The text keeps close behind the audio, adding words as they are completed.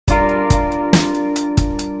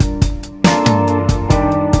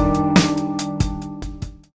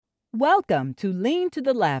Welcome to Lean to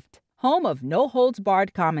the Left, home of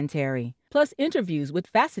no-holds-barred commentary, plus interviews with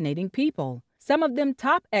fascinating people, some of them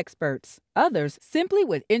top experts, others simply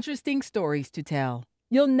with interesting stories to tell.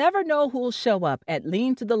 You'll never know who'll show up at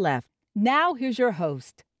Lean to the Left. Now here's your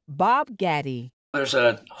host, Bob Gaddy. There's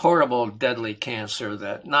a horrible, deadly cancer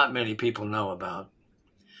that not many people know about.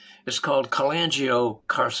 It's called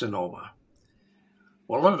Cholangiocarcinoma.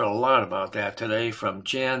 We'll learn a lot about that today from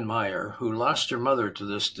Jan Meyer, who lost her mother to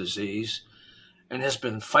this disease and has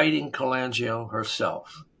been fighting cholangio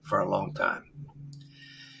herself for a long time.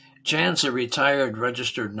 Jan's a retired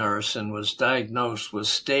registered nurse and was diagnosed with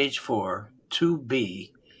stage 4,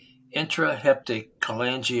 2B, intrahepatic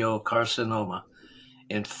cholangiocarcinoma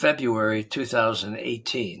in February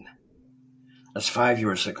 2018. That's 5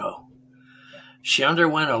 years ago. She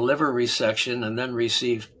underwent a liver resection and then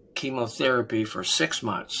received chemotherapy for 6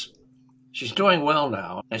 months. She's doing well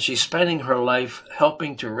now, and she's spending her life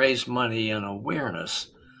helping to raise money and awareness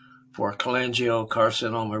for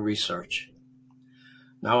cholangiocarcinoma research.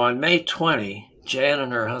 Now, on May 20, Jan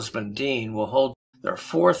and her husband Dean will hold their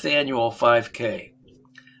 4th annual 5K.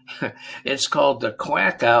 It's called the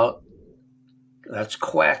Quack Out, that's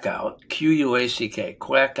Quack Out, Q-U-A-C-K,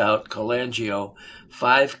 Quack Out Cholangio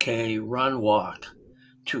 5K Run Walk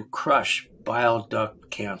to Crush Bile Duct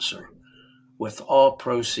Cancer, with all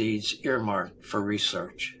proceeds earmarked for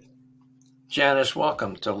research. Janice,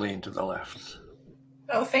 welcome to Lean to the Left.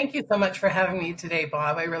 Oh, thank you so much for having me today,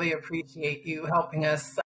 Bob. I really appreciate you helping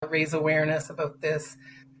us raise awareness about this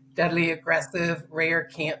deadly, aggressive, rare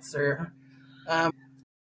cancer.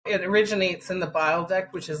 It originates in the bile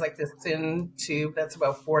duct, which is like this thin tube that's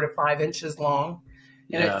about 4 to 5 inches long.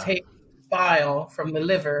 And It takes bile from the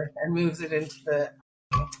liver and moves it into the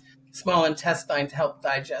small intestine to help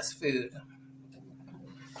digest food.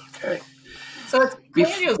 Okay. So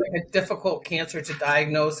cholangio is like a difficult cancer to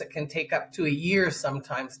diagnose. It can take up to a year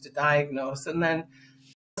sometimes to diagnose. And then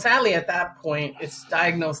sadly at that point, it's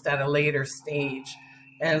diagnosed at a later stage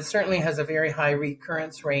and certainly has a very high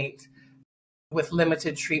recurrence rate with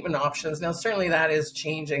limited treatment options. Now, certainly that is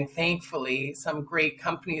changing. Thankfully, some great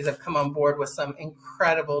companies have come on board with some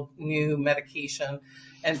incredible new medication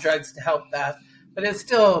and drugs to help that. But it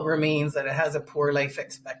still remains that it has a poor life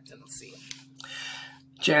expectancy.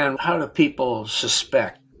 Jan, how do people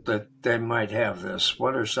suspect that they might have this?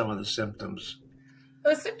 What are some of the symptoms?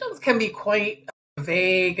 The symptoms can be quite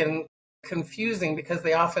vague and confusing because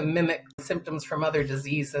they often mimic symptoms from other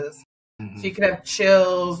diseases. Mm-hmm. So you could have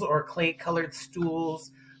chills or clay-colored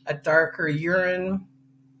stools, a darker urine,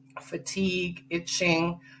 fatigue,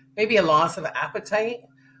 itching, maybe a loss of appetite,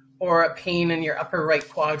 or a pain in your upper right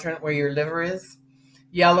quadrant where your liver is.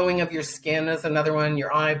 Yellowing of your skin is another one,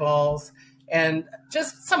 your eyeballs, and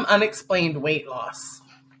just some unexplained weight loss.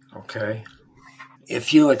 Okay.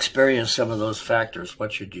 If you experience some of those factors,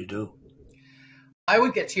 what should you do? I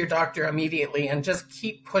would get to your doctor immediately and just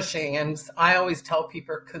keep pushing. And I always tell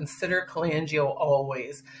people, consider cholangio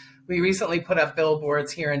always. We recently put up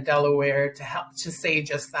billboards here in Delaware to help to say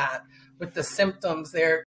just that. With the symptoms,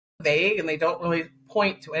 they're vague and they don't really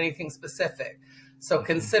point to anything specific. So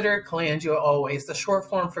consider cholangio always. The short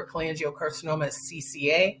form for cholangiocarcinoma is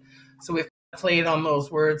CCA. So we've played on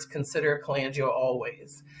those words, consider cholangio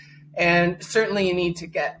always. And certainly you need to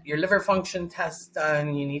get your liver function test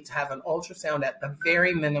done. You need to have an ultrasound at the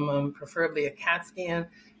very minimum, preferably a CAT scan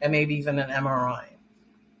and maybe even an MRI.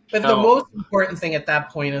 But the most important thing at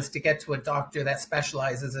that point is to get to a doctor that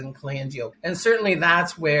specializes in cholangio. And certainly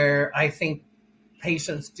that's where I think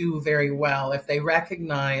patients do very well. If they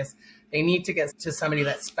recognize they need to get to somebody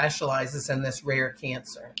that specializes in this rare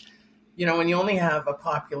cancer. You know, when you only have a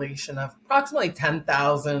population of approximately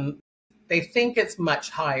 10,000, they think it's much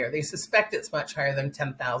higher. They suspect it's much higher than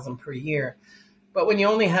 10,000 per year. But when you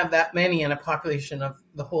only have that many in a population of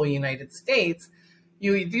the whole United States,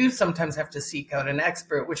 you do sometimes have to seek out an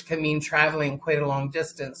expert, which can mean traveling quite a long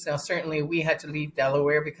distance. Now, certainly we had to leave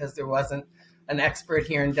Delaware because there wasn't an expert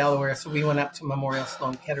here in Delaware. So we went up to Memorial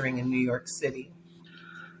Sloan-Kettering in New York City.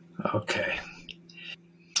 Okay.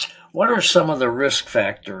 What are some of the risk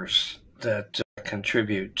factors that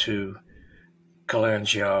contribute to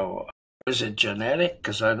cholangio? Is it genetic?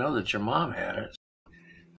 Because I know that your mom had it.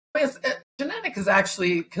 Genetic is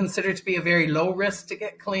actually considered to be a very low risk to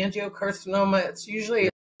get cholangiocarcinoma. It's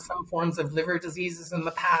usually some forms of liver diseases in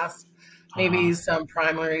the past, maybe some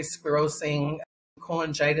primary sclerosing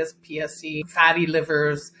cholangitis, PSC, fatty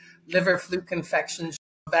livers, liver fluke infections,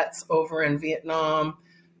 vets over in Vietnam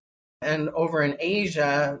and over in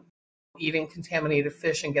Asia, eating contaminated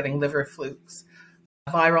fish and getting liver flukes,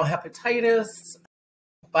 viral hepatitis,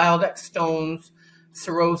 bile duct stones,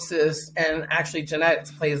 cirrhosis, and actually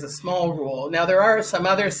genetics plays a small role. Now, there are some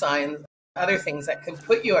other signs, other things that can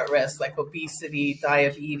put you at risk, like obesity,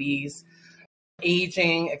 diabetes,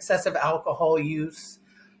 aging, excessive alcohol use,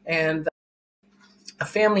 and a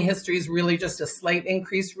family history is really just a slight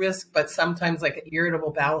increased risk, but sometimes like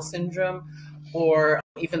irritable bowel syndrome or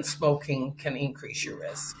even smoking can increase your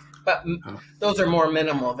risk. But those are more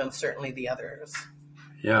minimal than certainly the others.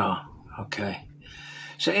 Yeah, okay.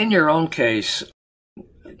 So in your own case,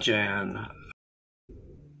 Jan,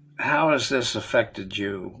 how has this affected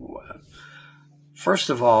you? First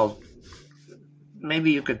of all,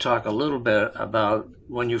 maybe you could talk a little bit about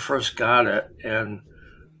when you first got it and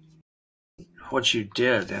what you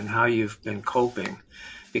did and how you've been coping,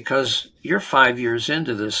 because you're 5 years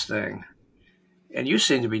into this thing and you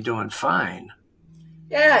seem to be doing fine.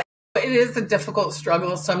 Yeah, it is a difficult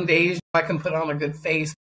struggle. Some days I can put on a good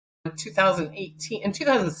face. In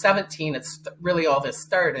 2017, it's really all this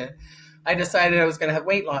started. I decided I was going to have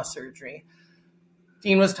weight loss surgery.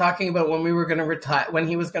 Dean was talking about when we were going to retire, when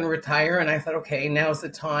he was going to retire, and I thought, okay, now's the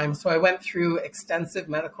time. So I went through extensive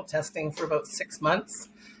medical testing for about 6 months,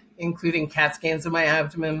 including CAT scans of my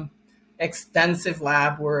abdomen, extensive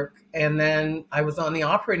lab work, and then I was on the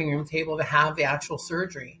operating room table to have the actual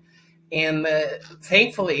surgery. And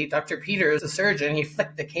thankfully, Dr. Peters, the surgeon, he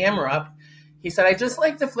flicked the camera up. He said, I just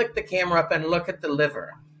like to flick the camera up and look at the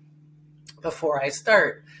liver before I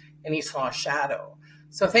start. And he saw a shadow.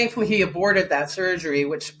 So thankfully, he aborted that surgery,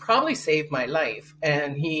 which probably saved my life.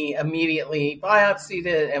 And he immediately biopsied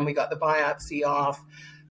it, and we got the biopsy off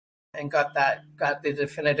and got the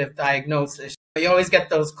definitive diagnosis. You always get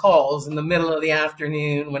those calls in the middle of the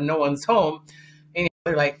afternoon when no one's home, and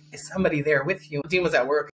they're like, is somebody there with you? Dean was at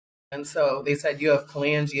work, and so they said, you have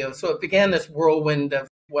cholangio. So it began this whirlwind of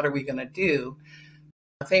what are we going to do?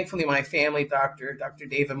 Thankfully, my family doctor, Dr.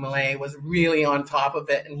 David Millay, was really on top of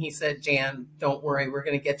it, and he said, Jan, don't worry, we're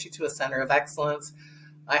going to get you to a center of excellence.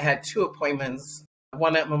 I had 2 appointments,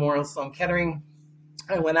 one at Memorial Sloan-Kettering.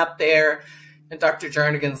 I went up there, and Dr.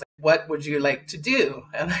 Jarnigan's like, what would you like to do?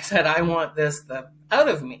 And I said, I want this out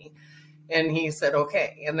of me. And he said,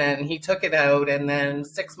 okay. And then he took it out, and then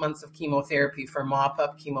 6 months of chemotherapy for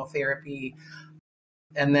mop-up chemotherapy,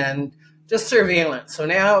 and then just surveillance. So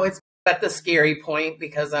now it's at the scary point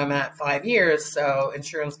because I'm at 5 years. So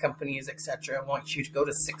insurance companies, et cetera, want you to go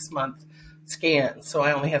to 6-month scans. So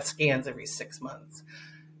I only have scans every 6 months.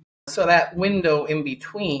 So that window in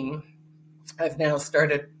between, I've now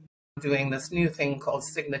started doing this new thing called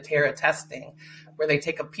Signatera testing, where they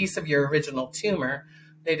take a piece of your original tumor,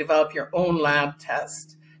 they develop your own lab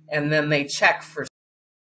test, and then they check for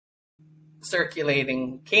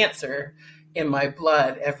circulating cancer in my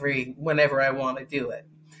blood whenever I want to do it.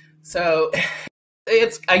 So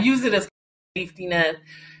I use it as a safety net.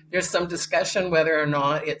 There's some discussion whether or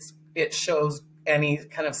not it shows any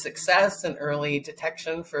kind of success in early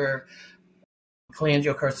detection for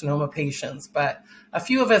cholangiocarcinoma patients, but a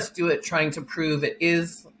few of us do it trying to prove it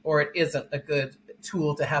is or it isn't a good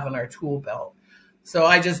tool to have in our tool belt. So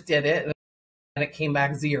I just did it, and it came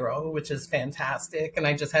back 0, which is fantastic. And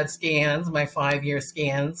I just had scans, my 5-year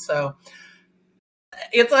scans. So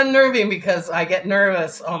it's unnerving because I get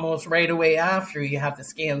nervous almost right away after you have the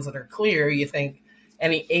scans that are clear. You think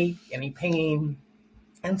any ache, any pain,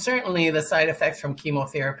 and certainly the side effects from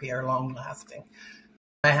chemotherapy are long lasting.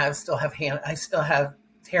 I still have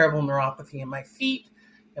terrible neuropathy in my feet,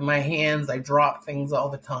 in my hands. I drop things all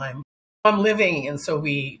the time. I'm living, and so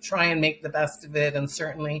we try and make the best of it. And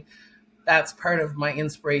certainly that's part of my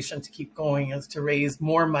inspiration to keep going, is to raise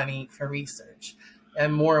more money for research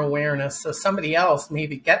and more awareness so somebody else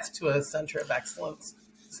maybe gets to a center of excellence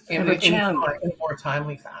in a more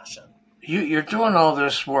timely fashion. You're doing all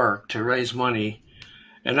this work to raise money,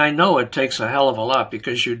 and I know it takes a hell of a lot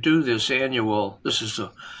because you do this is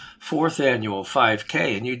the 4th annual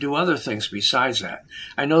 5K, and you do other things besides that.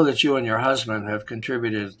 I know that you and your husband have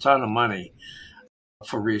contributed a ton of money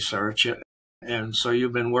for research, and so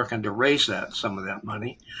you've been working to raise some of that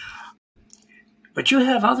money. But you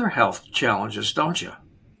have other health challenges, don't you?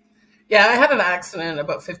 Yeah, I had an accident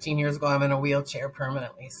about 15 years ago. I'm in a wheelchair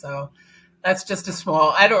permanently, so that's just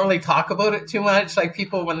I don't really talk about it too much. Like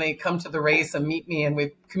people, when they come to the race and meet me and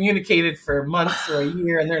we've communicated for months or a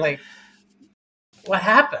year, and they're like, what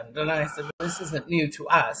happened? And I said, well, this isn't new to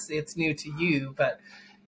us. It's new to you, but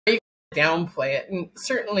you can downplay it. And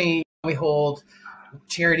certainly we hold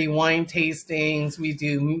charity wine tastings. We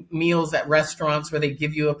do meals at restaurants where they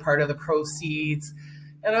give you a part of the proceeds.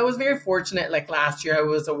 And I was very fortunate. Like last year, I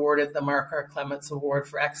was awarded the Mark R. Clements Award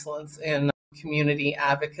for Excellence in Community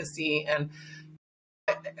Advocacy and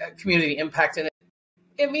Community Impact. And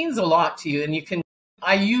it means a lot to you. And you can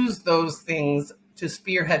I used those things to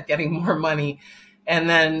spearhead getting more money. And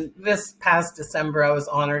then this past December, I was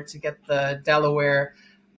honored to get the Delaware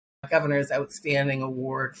Governor's Outstanding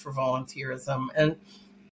Award for volunteerism. And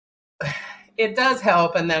it does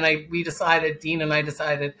help. And then Dean and I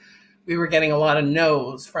decided we were getting a lot of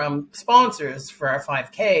no's from sponsors for our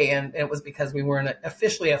 5K. And it was because we weren't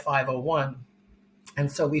officially a 501.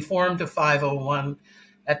 And so we formed a 501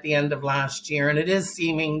 at the end of last year. And it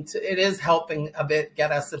is helping a bit,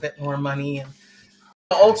 get us a bit more money. And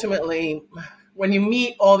ultimately, when you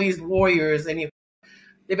meet all these warriors and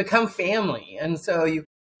they become family. And so you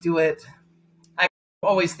do it. I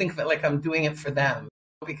always think of it like I'm doing it for them,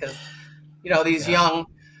 because, these young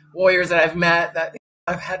warriors that I've met, that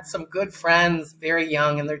I've had some good friends, very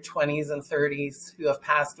young in their 20s and 30s, who have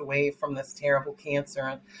passed away from this terrible cancer.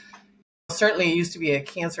 And certainly it used to be a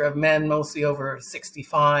cancer of men, mostly over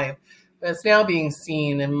 65, but it's now being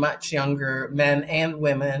seen in much younger men and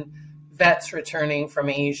women, vets returning from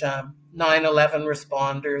Asia, 9/11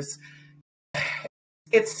 responders.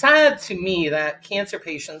 It's sad to me that cancer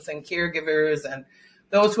patients and caregivers and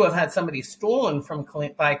those who have had somebody stolen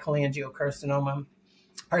by cholangiocarcinoma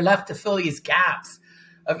are left to fill these gaps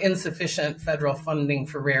of insufficient federal funding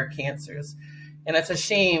for rare cancers. And it's a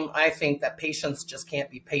shame, I think, that patients just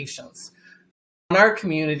can't be patients. In our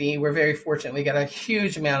community, we're very fortunate. We get a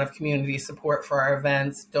huge amount of community support for our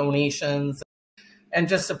events, donations, and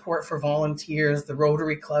just support for volunteers. The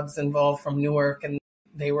Rotary Club's involved from Newark, and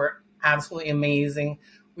they were absolutely amazing.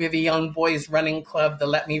 We have a young boys running club, the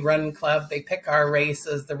Let Me Run Club. They pick our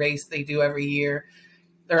races, the race they do every year.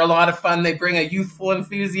 They're a lot of fun. They bring a youthful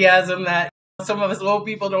enthusiasm that some of us old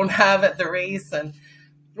people don't have at the race, and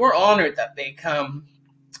we're honored that they come.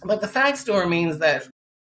 But the fact still remains that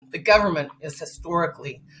the government is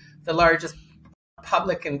historically the largest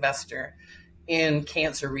public investor in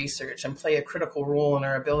cancer research and play a critical role in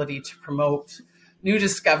our ability to promote new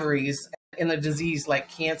discoveries in a disease like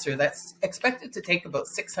cancer that's expected to take about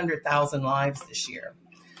 600,000 lives this year.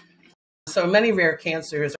 So many rare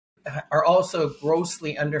cancers are also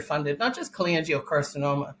grossly underfunded, not just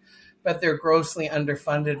cholangiocarcinoma, but they're grossly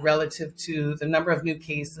underfunded relative to the number of new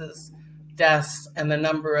cases, deaths, and the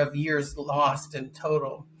number of years lost in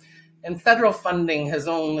total. And federal funding has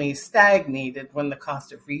only stagnated when the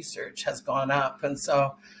cost of research has gone up. And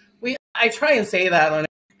so I try and say that on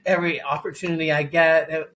every opportunity I get,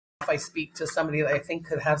 if I speak to somebody that I think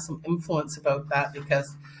could have some influence about that,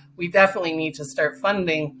 because we definitely need to start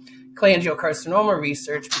funding cholangiocarcinoma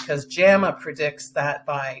research, because JAMA predicts that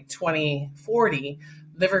by 2040,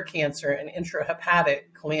 liver cancer and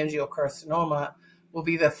intrahepatic cholangiocarcinoma will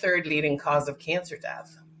be the third leading cause of cancer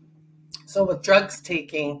death. So with drugs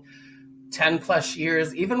taking 10 plus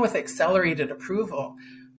years, even with accelerated approval,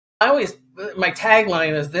 my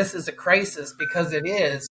tagline is, this is a crisis, because it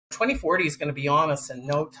is. 2040 is going to be on us in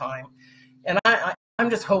no time. And I'm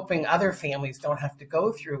just hoping other families don't have to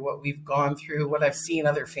go through what we've gone through, what I've seen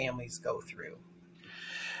other families go through.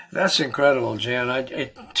 That's incredible, Jan.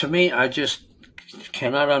 To me, I just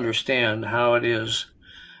cannot understand how it is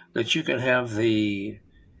that you can have the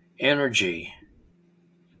energy,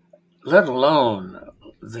 let alone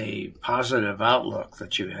the positive outlook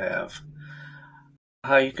that you have,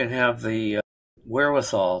 how you can have the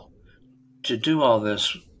wherewithal to do all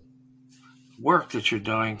this work that you're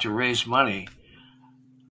doing to raise money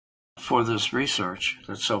for this research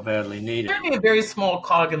that's so badly needed. Certainly a very small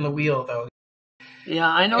cog in the wheel, though. Yeah,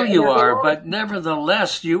 I know you are, but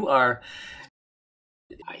nevertheless, you are.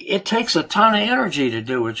 It takes a ton of energy to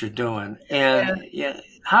do what you're doing. And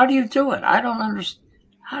how do you do it? I don't understand.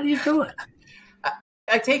 How do you do it?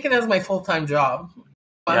 I take it as my full-time job.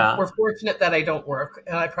 We're fortunate that I don't work,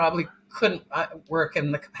 and I probably couldn't work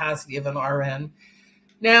in the capacity of an RN.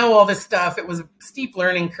 Now all this stuff, it was a steep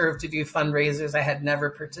learning curve to do fundraisers. I had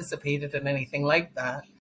never participated in anything like that.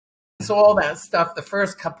 So all that stuff, the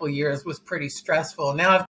first couple of years was pretty stressful.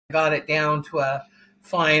 Now I've got it down to a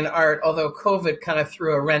fine art, although COVID kind of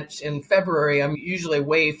threw a wrench in February. I'm usually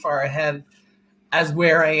way far ahead as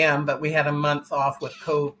where I am, but we had a month off with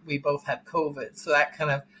COVID. We both had COVID. So that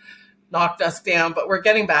kind of knocked us down, but we're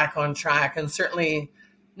getting back on track. And certainly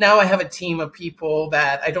now I have a team of people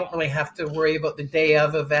that I don't really have to worry about the day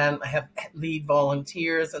of event. I have lead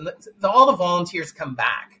volunteers, and all the volunteers come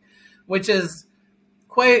back, which is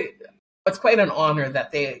quite an honor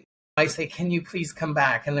that I say, can you please come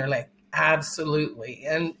back? And they're like, absolutely.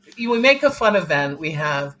 And we make a fun event. We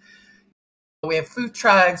have food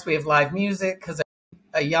trucks, we have live music, because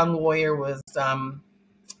a young warrior was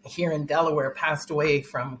here in Delaware, passed away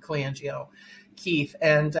from cholangio, Keith,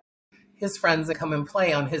 and his friends that come and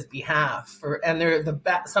play on his behalf, and they're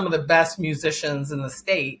some of the best musicians in the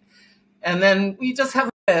state. And then we just have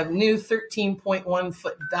a new 13.1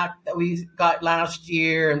 foot duck that we got last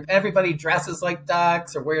year, and everybody dresses like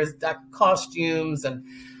ducks or wears duck costumes, and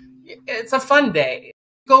it's a fun day.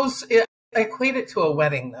 I equate it to a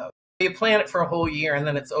wedding, though. You plan it for a whole year and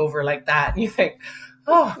then it's over like that, and you think,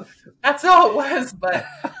 oh, that's all it was. But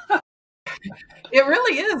it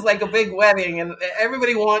really is like a big wedding, and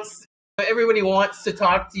everybody wants to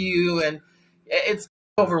talk to you, and it's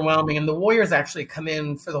overwhelming. And the Warriors actually come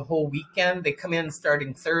in for the whole weekend. They come in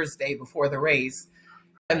starting Thursday before the race,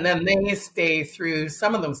 and then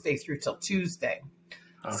some of them stay through till Tuesday.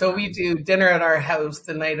 Okay. So we do dinner at our house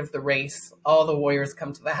the night of the race. All the Warriors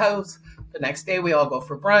come to the house. The next day we all go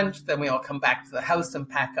for brunch. Then we all come back to the house and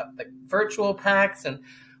pack up the virtual packs. And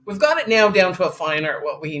we've got it now down to a fine art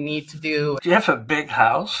what we need to do. Do you have a big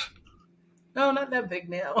house? No, not that big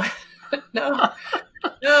now. No.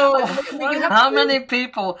 No. How many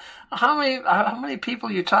people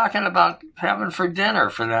are you talking about having for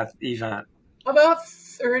dinner for that event? About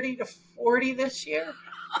 30 to 40 this year.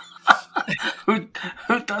 Who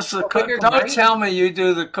does the cooking? Don't tell me you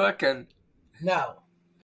do the cooking. No.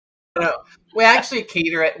 We actually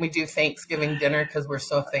cater it, and we do Thanksgiving dinner because we're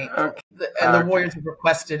so thankful. Okay. And the Warriors have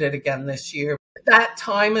requested it again this year. That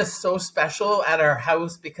time is so special at our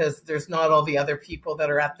house because there's not all the other people that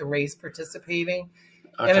are at the race participating.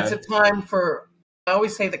 Okay. And it's a time for, I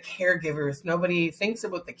always say, the caregivers. Nobody thinks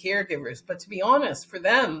about the caregivers, but to be honest, for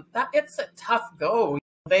them, it's a tough go.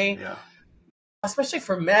 Especially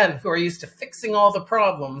for men who are used to fixing all the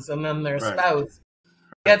problems, and then their spouse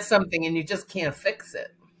gets something and you just can't fix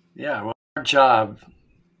it. Yeah, well, our job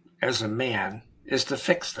as a man is to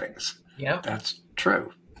fix things. Yeah. That's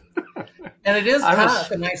true. And it is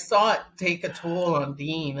tough, and I saw it take a toll on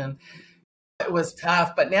Dean, and it was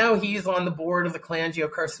tough. But now he's on the board of the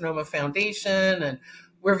Cholangiocarcinoma Foundation, and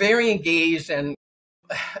we're very engaged, and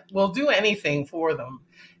we'll do anything for them.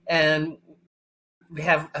 And we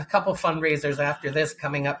have a couple fundraisers after this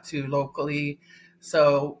coming up too locally.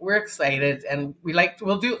 So we're excited, and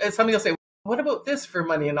we'll do, somebody will say, what about this for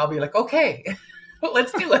money? And I'll be like, okay,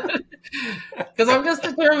 let's do it. Because I'm just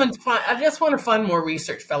determined I just want to fund more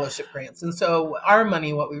research fellowship grants. And so our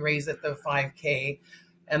money, what we raise at the 5K,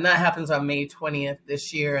 and that happens on May 20th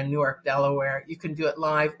this year in Newark, Delaware. You can do it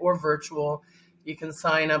live or virtual. You can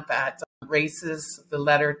sign up at races,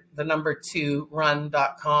 the number 2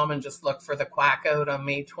 run.com, and just look for the Quack Out on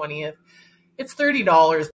May 20th. It's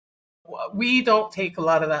 $30. We don't take a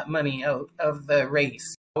lot of that money out of the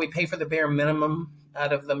race. We pay for the bare minimum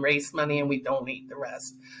out of the race money, and we donate the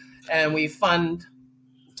rest. And we fund,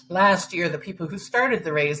 last year, the people who started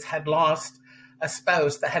the race had lost a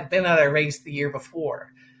spouse that had been at a race the year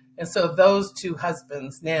before. And so those 2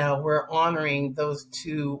 husbands, now we're honoring those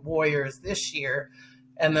 2 warriors this year,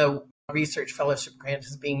 and the research fellowship grant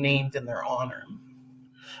is being named in their honor.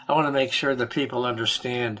 I want to make sure that people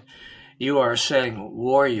understand you are saying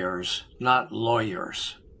warriors, not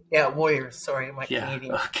lawyers. Yeah, warriors. Sorry, my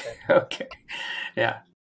Canadian. Okay. Yeah.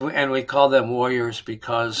 And we call them warriors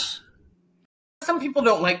because some people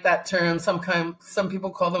don't like that term. Some people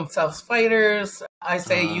call themselves fighters. I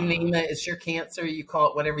say you name it, it's your cancer. You call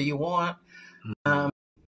it whatever you want.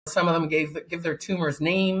 Some of them give their tumors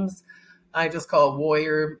names. I just call it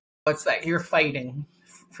warrior. It's that you're fighting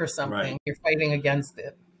for something. Right. You're fighting against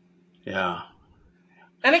it. Yeah.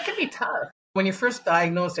 And it can be tough. When you're first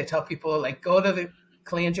diagnosed, I tell people, like, go to the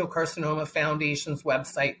Cholangiocarcinoma Foundation's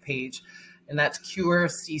website page, and that's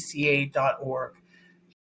curecca.org.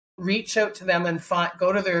 Reach out to them and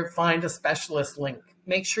go to their Find a Specialist link.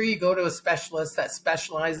 Make sure you go to a specialist that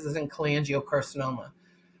specializes in cholangiocarcinoma.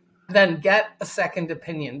 Then get a second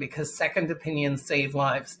opinion, because second opinions save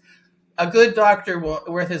lives. A good doctor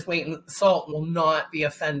worth his weight in salt will not be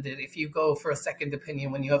offended if you go for a second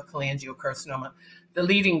opinion when you have cholangiocarcinoma. The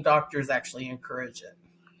leading doctors actually encourage it.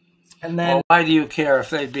 And then, well, why do you care if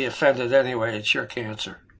they'd be offended anyway? It's your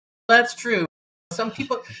cancer. That's true. Some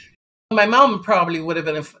people, my mom probably would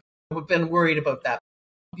have been worried about that.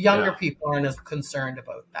 Younger people aren't as concerned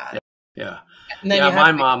about that. Yeah.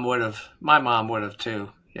 My mom would have too.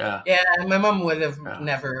 Yeah. Yeah, my mom would have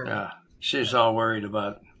never. Yeah. She's all worried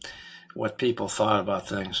about what people thought about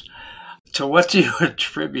things. So what do you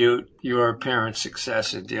attribute your parents'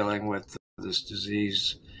 success in dealing with this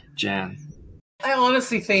disease, Jan? I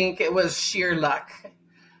honestly think it was sheer luck,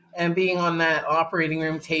 and being on that operating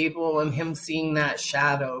room table and him seeing that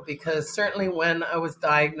shadow, because certainly when I was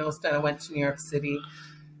diagnosed and I went to New York City,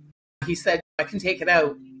 he said, I can take it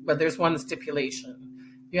out, but there's one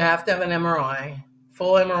stipulation. You have to have an MRI,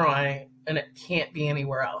 full MRI, and it can't be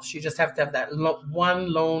anywhere else. You just have to have that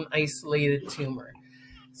one lone isolated tumor.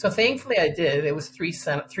 So thankfully I did. It was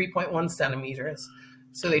 3.1 centimeters.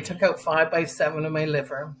 So they took out 5 by 7 of my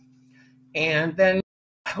liver. And then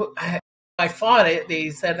I fought it. They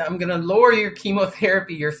said, I'm going to lower your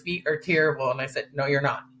chemotherapy. Your feet are terrible. And I said, no, you're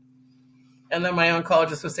not. And then my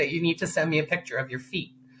oncologist would say, you need to send me a picture of your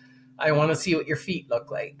feet. I want to see what your feet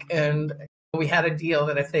look like. And we had a deal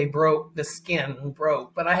that if they broke, the skin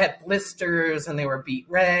broke. But I had blisters and they were beet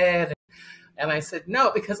red. And I said,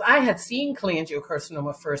 no, because I had seen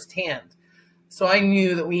cholangiocarcinoma firsthand. So I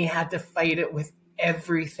knew that we had to fight it with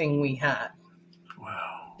everything we had.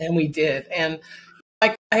 Wow. And we did. And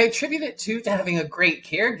I attribute it to having a great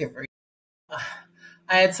caregiver.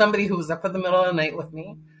 I had somebody who was up in the middle of the night with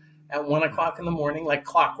me at 1 o'clock in the morning, like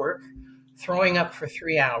clockwork, throwing up for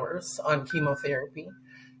 3 hours on chemotherapy.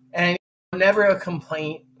 And never a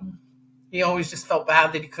complaint. He always just felt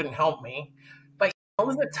bad that he couldn't help me. But it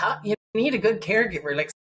was you need a good caregiver.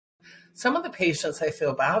 Like some of the patients I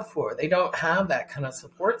feel bad for, they don't have that kind of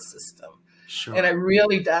support system. Sure. And it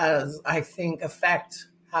really does, I think, affect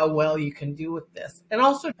how well you can do with this. And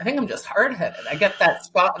also, I think I'm just hard-headed. I get that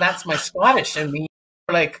that's my Scottish in me.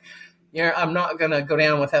 Like, I'm not going to go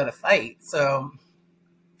down without a fight. So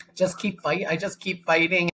just keep fighting. I just keep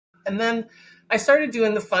fighting. And then I started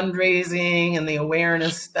doing the fundraising and the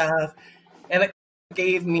awareness stuff. And it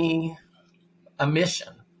gave me a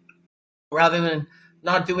mission. Rather than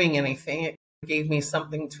not doing anything, it gave me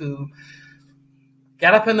something to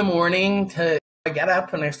get up in the morning. I get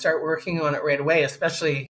up and I start working on it right away,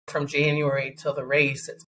 especially from January till the race.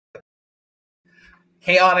 It's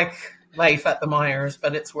chaotic life at the Myers,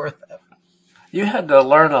 but it's worth it. You had to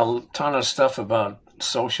learn a ton of stuff about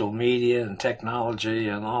social media and technology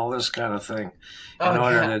and all this kind of thing in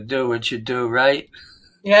order to do what you do, right?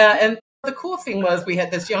 Yeah, and the cool thing was we had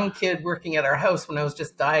this young kid working at our house when I was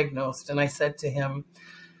just diagnosed, and I said to him,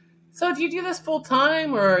 so do you do this full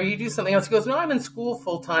time or you do something else? He goes, no, I'm in school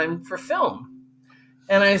full time for film.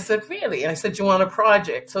 And I said, really? I said, you want a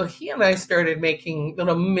project? So he and I started making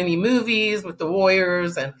little mini movies with the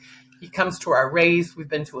Warriors, and he comes to our race. We've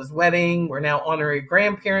been to his wedding. We're now honorary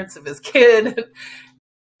grandparents of his kid.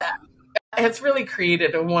 It's really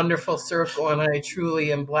created a wonderful circle, and I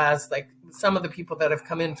truly am blessed. Like some of the people that have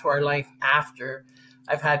come into our life after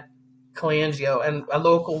I've had cholangio, and a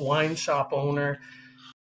local wine shop owner.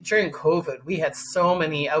 During COVID, we had so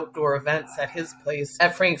many outdoor events at his place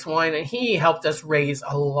at Frank's Wine, and he helped us raise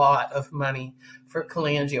a lot of money for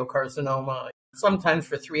cholangiocarcinoma. Sometimes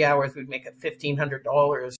for 3 hours, we'd make it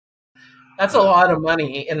 $1,500. That's a lot of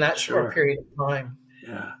money in that short period of time.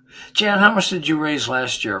 Yeah. Jan, how much did you raise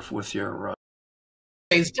last year with your...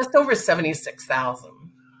 Raised just over $76,000.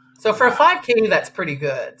 So for a 5K, that's pretty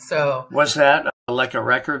good. So was that like a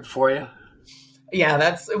record for you?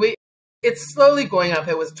 Yeah, it's slowly going up.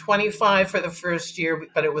 It was 25 for the first year,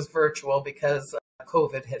 but it was virtual because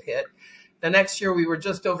COVID had hit. The next year, we were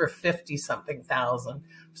just over 50-something thousand.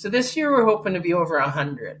 So this year, we're hoping to be over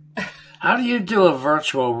 100. How do you do a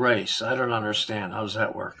virtual race? I don't understand. How does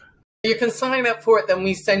that work? You can sign up for it. Then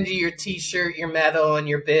we send you your T-shirt, your medal, and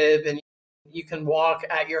your bib, and you can walk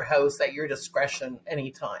at your house at your discretion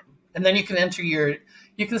anytime. And then you can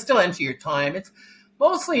still enter your time. It's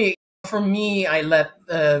mostly... For me, I let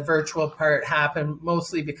the virtual part happen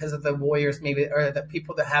mostly because of the Warriors, maybe, or the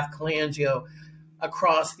people that have cholangio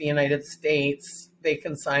across the United States. They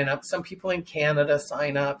can sign up. Some people in Canada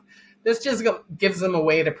sign up. This just gives them a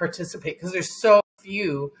way to participate because there's so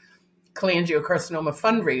few cholangiocarcinoma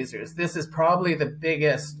fundraisers. This is probably the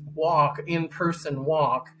biggest in-person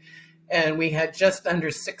walk. And we had just under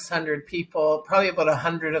 600 people. Probably about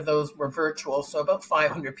 100 of those were virtual, so about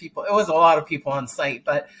 500 people. It was a lot of people on site,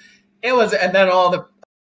 but it was, and then all the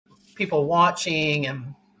people watching,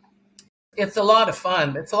 and it's a lot of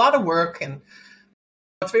fun. It's a lot of work, and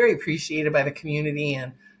it's very appreciated by the community.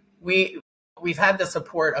 And we've had the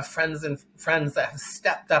support of friends that have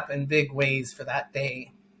stepped up in big ways for that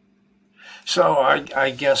day. So I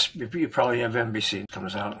guess you probably have NBC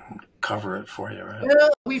comes out and cover it for you, right? Well,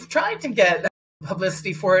 we've tried to get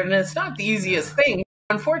publicity for it, and it's not the easiest thing.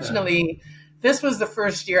 Unfortunately, this was the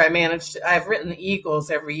first year I've written the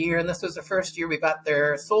Eagles every year, and this was the first year we got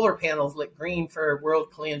their solar panels lit green for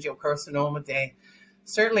World Cholangiocarcinoma Day.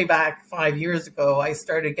 Certainly back 5 years ago, I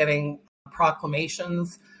started getting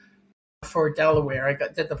proclamations for Delaware. I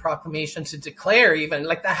did the proclamation to declare even,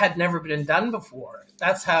 like that had never been done before.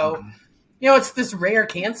 That's how, it's this rare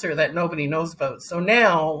cancer that nobody knows about. So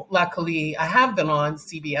now, luckily, I have been on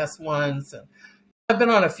CBS once, and I've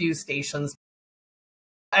been on a few stations.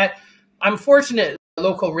 I'm fortunate, the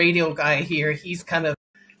local radio guy here, he's kind of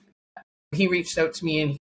he reached out to me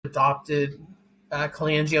and he adopted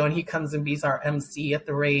Cholangio, and he comes and be our MC at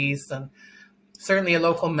the race, and certainly a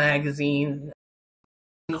local magazine,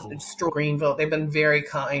 Stroke Greenville. They've been very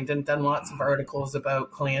kind and done lots of articles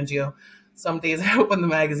about Cholangio. Some days I open the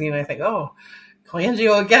magazine and I think, oh,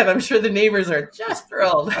 Cholangio again. I'm sure the neighbors are just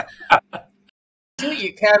thrilled. Do what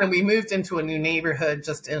you can, and we moved into a new neighborhood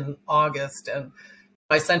just in August, and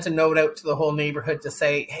I sent a note out to the whole neighborhood to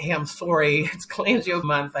say, hey, I'm sorry, it's Cholangio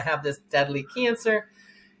month. I have this deadly cancer.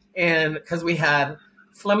 And because we had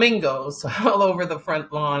flamingos all over the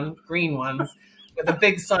front lawn, green ones, with a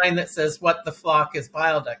big sign that says, what the flock is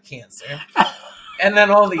bile duct cancer. And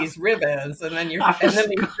then all these ribbons, and then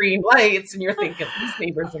these green lights, and you're thinking, these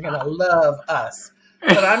neighbors are going to love us.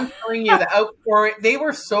 But I'm telling you, the outpouring, they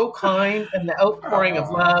were so kind, and the outpouring of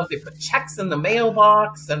love. They put checks in the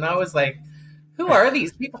mailbox, and I was like, who are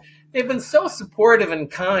these people? They've been so supportive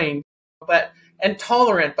and kind, and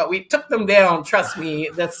tolerant, but we took them down, trust me.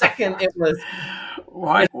 The second it was...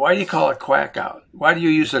 Why do you call it Quack Out? Why do you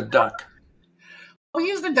use a duck? We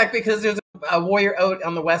use the duck because there's a warrior out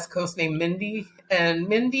on the West Coast named Mindy, and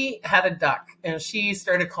Mindy had a duck, and she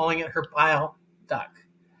started calling it her bile duck.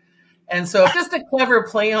 And so it's just a clever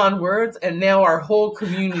play on words, and now our whole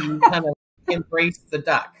community kind of embraced the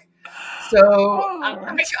duck. So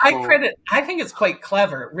I think it's quite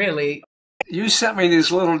clever, really. You sent me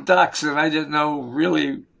these little ducks, and I didn't know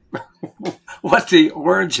really what the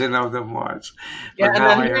origin of them was. Yeah, but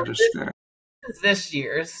now I understand. This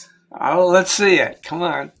year's. Oh, let's see it. Come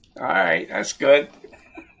on. All right, that's good.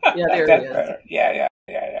 Yeah, there it is. Better. Yeah.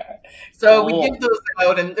 So we give those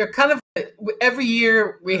out, and they're kind of, every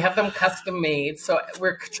year we have them custom made. So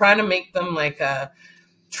we're trying to make them like a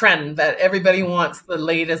trend that everybody wants the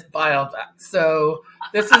latest bile duct. So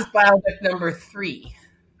this is bile duct number 3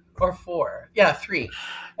 or 4. Yeah, 3.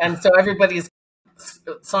 And so everybody's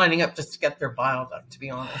signing up just to get their bile duct, to be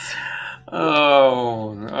honest.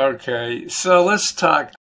 Oh, okay. So let's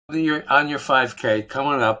talk on your 5K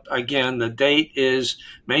coming up. Again, the date is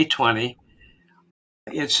May 20.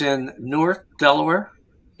 It's in Newark, Delaware.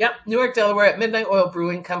 Yep, Newark, Delaware at Midnight Oil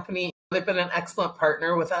Brewing Company. They've been an excellent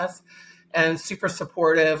partner with us and super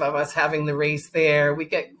supportive of us having the race there. We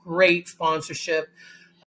get great sponsorship.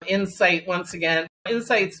 Insight, once again,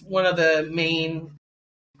 Insight's one of the main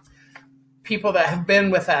people that have been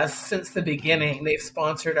with us since the beginning. They've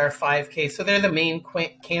sponsored our 5K, so they're the main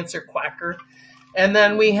cancer quacker. And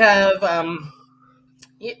then we have the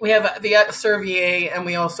Servier, and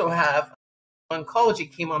we also have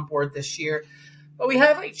oncology came on board this year. But we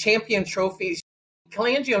have like champion trophies.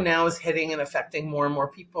 Cholangio now is hitting and affecting more and more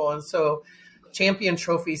people, and so champion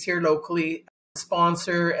trophies here locally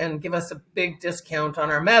sponsor and give us a big discount on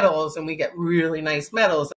our medals, and we get really nice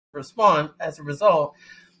medals as a result.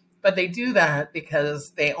 But they do that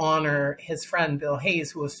because they honor his friend Bill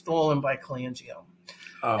Hayes, who was stolen by Cholangio.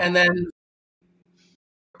 Oh. And then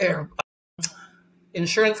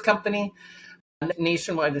insurance company,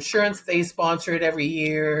 Nationwide Insurance, they sponsor it every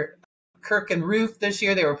year. Kirk and Roof this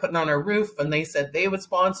year, they were putting on our roof, and they said they would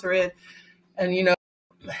sponsor it. And, you know,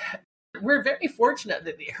 we're very fortunate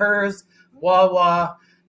that HERS, Wawa,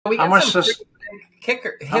 we get some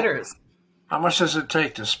hitters. How much does it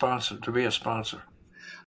take to be a sponsor?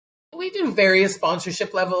 We do various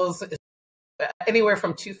sponsorship levels, anywhere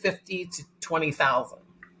from $250 to $20,000.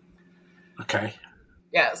 Okay.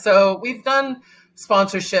 Yeah, so we've done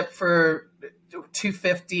sponsorship for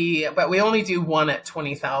 $250, but we only do one at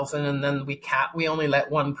 $20,000, and then we only let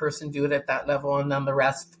one person do it at that level, and then the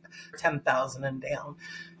rest $10,000 and down.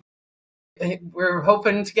 We're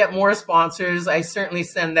hoping to get more sponsors. I certainly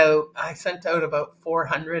sent out about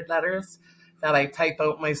 400 letters that I type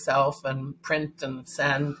out myself and print and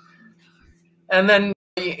send. And then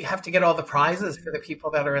you have to get all the prizes for the people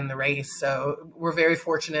that are in the race. So we're very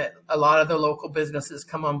fortunate. A lot of the local businesses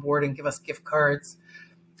come on board and give us gift cards.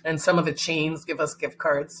 And some of the chains give us gift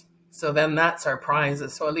cards. So then that's our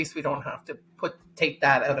prizes. So at least we don't have to take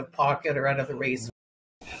that out of pocket or out of the race.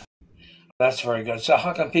 That's very good. So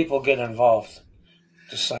how can people get involved?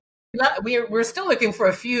 We're still looking for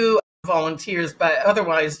a few volunteers, but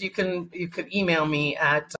otherwise you could email me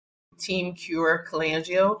at Teamcure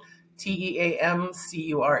Cholangio,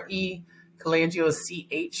 TEAMCURE, Cholangio is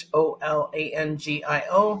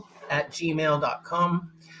CHOLANGIO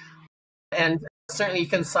 @gmail.com. And certainly you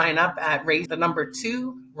can sign up at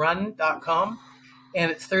race2run.com, and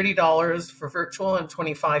it's $30 for virtual and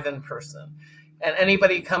 $25 in person. And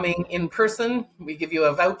anybody coming in person, we give you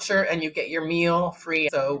a voucher and you get your meal free.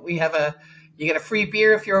 So you get a free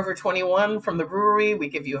beer if you're over 21 from the brewery. We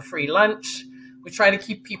give you a free lunch. We try to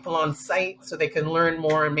keep people on site so they can learn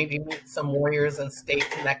more and maybe meet some warriors and stay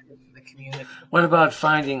connected to the community. What about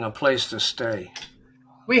finding a place to stay?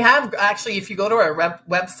 We have actually, if you go to our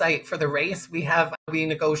website for the race, we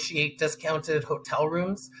negotiate discounted hotel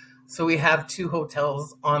rooms. So we have 2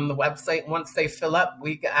 hotels on the website. Once they fill up,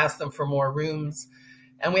 we ask them for more rooms.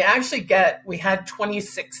 And we had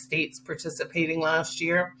 26 states participating last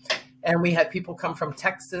year. And we had people come from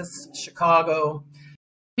Texas, Chicago.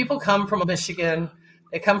 People come from Michigan.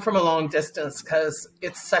 They come from a long distance because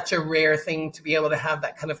it's such a rare thing to be able to have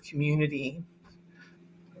that kind of community.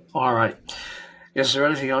 All right. Is there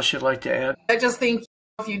anything else you'd like to add? I just think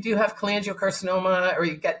if you do have cholangiocarcinoma or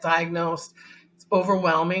you get diagnosed, it's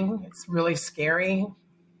overwhelming. It's really scary.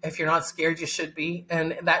 If you're not scared, you should be.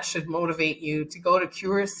 And that should motivate you to go to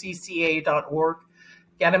curecca.org,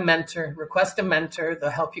 get a mentor, request a mentor. They'll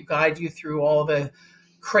help you, guide you through all the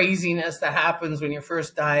craziness that happens when you're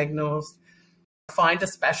first diagnosed. Find a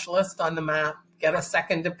specialist on the map, get a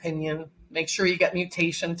second opinion, make sure you get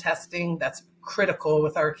mutation testing. That's critical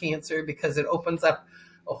with our cancer because it opens up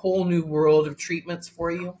a whole new world of treatments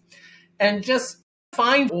for you. And just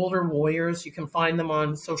find older warriors. You can find them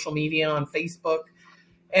on social media, on Facebook,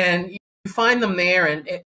 and you find them there, and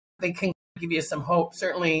they can give you some hope.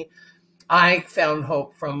 Certainly, I found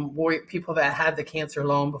hope from people that had the cancer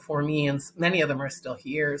long before me, and many of them are still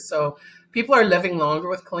here. So people are living longer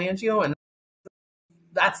with cholangio, and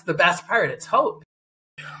that's the best part. It's hope.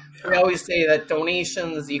 We always say that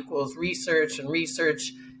donations equals research, and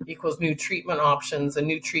research equals new treatment options, and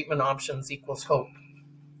new treatment options equals hope.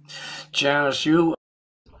 Janice, you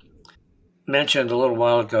mentioned a little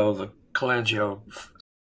while ago the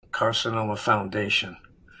Cholangiocarcinoma Foundation.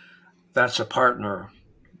 That's a partner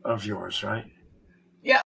of yours, right?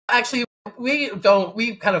 Yeah, actually, we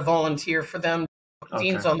kind of volunteer for them. Okay.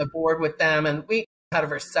 Dean's on the board with them, and we kind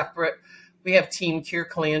of are separate. We have Team Cure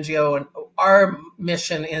Cholangio, and our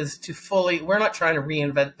mission is we're not trying to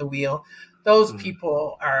reinvent the wheel. Those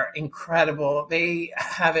people are incredible. They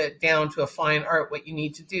have it down to a fine art what you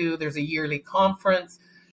need to do. There's a yearly conference.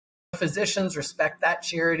 Physicians respect that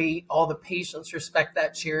charity. All the patients respect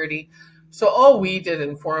that charity. So all we did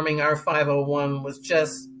in forming our 501 was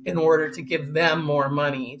just in order to give them more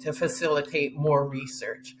money to facilitate more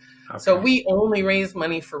research. Okay. So we only raise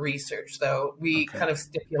money for research, though. We kind of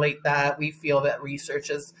stipulate that. We feel that research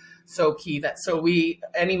is so key that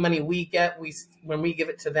any money we get, when we give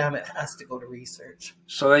it to them, it has to go to research.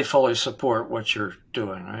 So they fully support what you're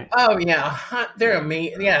doing, right? Oh yeah, they're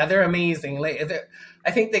amazing. Yeah, they're amazing.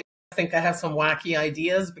 I think they think I have some wacky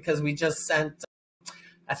ideas because we just sent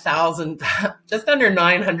 1,000, just under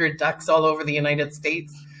 900 ducks all over the United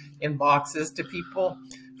States in boxes to people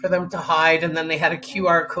for them to hide, and then they had a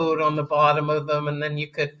QR code on the bottom of them, and then you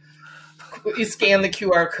scan the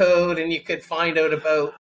QR code and you could find out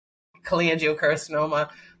about cholangiocarcinoma.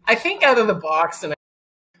 I think out of the box, and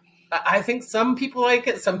I think some people like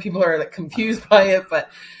it, some people are confused by it, but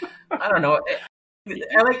I don't know.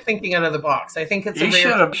 I like thinking out of the box. I think it's you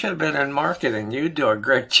should have been in marketing. You do a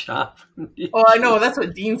great job. Well, I know that's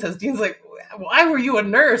what Dean says. Dean's like, "Why were you a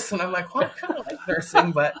nurse?" And I'm like, "Well, I kind of like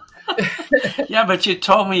nursing, but." Yeah, but you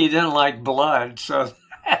told me you didn't like blood, so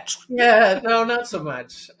that's... Yeah, no, not so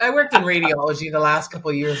much. I worked in radiology the last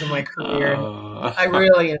couple of years of my career. And I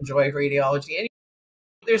really enjoyed radiology. And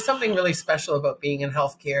there's something really special about being in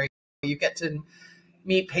healthcare. You get to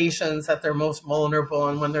meet patients at their most vulnerable,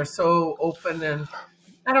 and when they're so open, and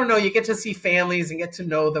I don't know, you get to see families and get to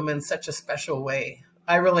know them in such a special way.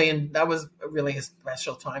 That was really a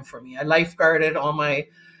special time for me. I lifeguarded all my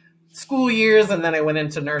school years, and then I went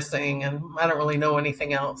into nursing, and I don't really know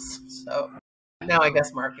anything else. So now I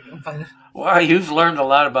guess marketing. Well, you've learned a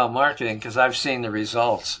lot about marketing because I've seen the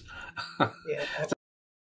results. Yeah.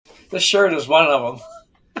 This shirt is one of them.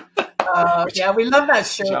 Yeah, we love that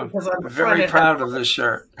shirt because on the front, very proud of this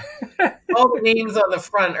shirt. All the names on the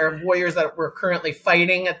front are warriors that were currently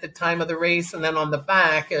fighting at the time of the race, and then on the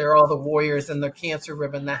back are all the warriors in the cancer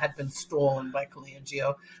ribbon that had been stolen by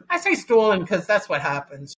cholangio. I say stolen because that's what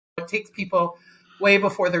happens. It takes people way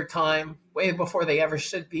before their time, way before they ever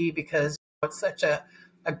should be, because it's such a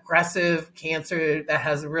aggressive cancer that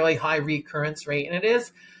has a really high recurrence rate, and it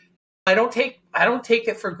is. I don't take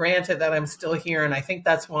it for granted that I'm still here, and I think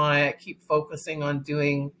that's why I keep focusing on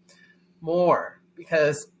doing more,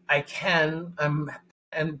 because I can.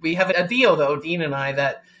 And we have a deal, though, Dean and I,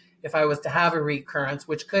 that if I was to have a recurrence,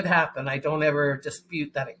 which could happen, I don't ever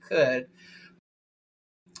dispute that it could,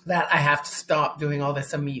 that I have to stop doing all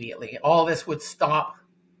this immediately. All this would stop.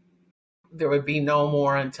 There would be no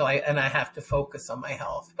more until I have to focus on my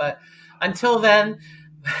health. But until then,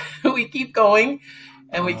 we keep going.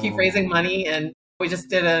 And we keep raising money, and we just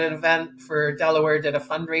did an event for Delaware, did a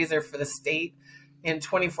fundraiser for the state, in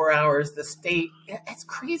 24 hours, the state, it's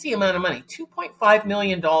crazy amount of money, $2.5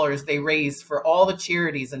 million they raised for all the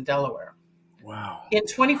charities in Delaware. Wow. In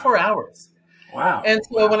 24 hours. Wow. And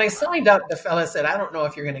so when I signed up, the fella said, I don't know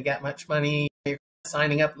if you're going to get much money. You're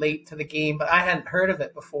signing up late to the game, but I hadn't heard of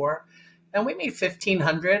it before. And we made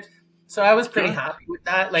 $1,500. So I was pretty happy with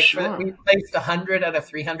that. Like we placed 100 out of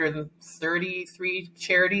 333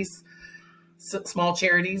 charities, small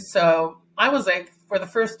charities. So I was like, for the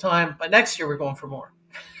first time, but next year we're going for more.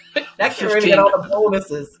 Next year we're going to get all the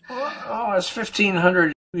bonuses. Oh, it's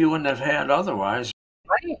 1,500 you wouldn't have had otherwise.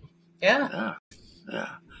 Right. Yeah. Yeah.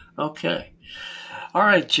 Okay. All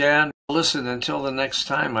right, Jan. Listen, until the next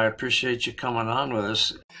time, I appreciate you coming on with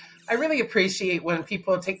us. I really appreciate when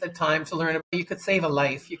people take the time to learn. You could save a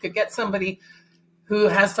life. You could get somebody who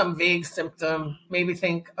has some vague symptom, maybe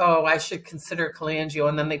think, oh, I should consider cholangio,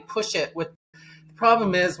 and then they push it with. The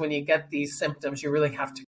problem is when you get these symptoms, you really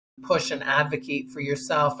have to push and advocate for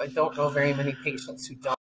yourself. I don't know very many patients who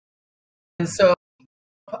don't. And so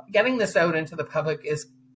getting this out into the public is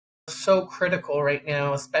so critical right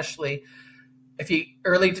now, especially if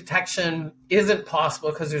early detection isn't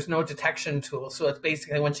possible because there's no detection tool. So it's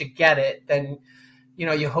basically once you get it, then,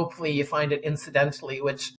 you hopefully you find it incidentally,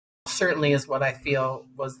 which certainly is what I feel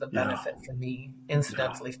was the benefit for me,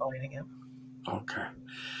 incidentally finding it. Okay.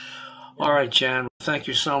 All right, Jan. Thank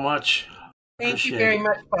you so much. Thank you very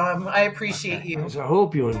much, Bob. I appreciate you. I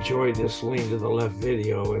hope you enjoyed this Lean to the Left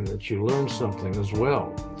video and that you learned something as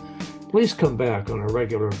well. Please come back on a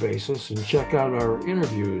regular basis and check out our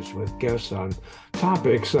interviews with guests on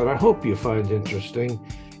topics that I hope you find interesting,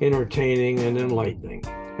 entertaining, and enlightening.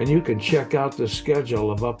 And you can check out the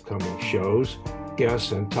schedule of upcoming shows,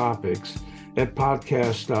 guests, and topics at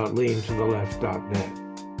podcast.leantotheleft.net.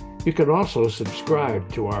 You can also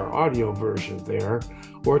subscribe to our audio version there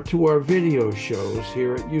or to our video shows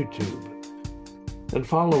here at YouTube. And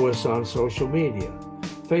follow us on social media.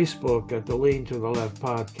 Facebook at the Lean to the Left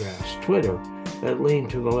Podcast, Twitter at Lean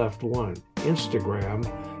to the Left 1, Instagram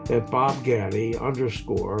at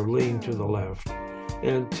BobGaddy_Lean to the Left,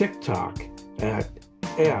 and TikTok at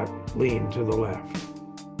Lean to the Left.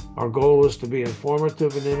 Our goal is to be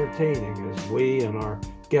informative and entertaining as we and our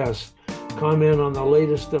guests comment on the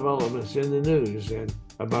latest developments in the news and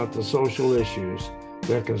about the social issues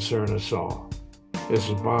that concern us all. This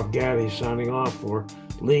is Bob Gaddy signing off for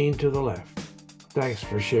Lean to the Left. Thanks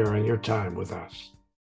for sharing your time with us.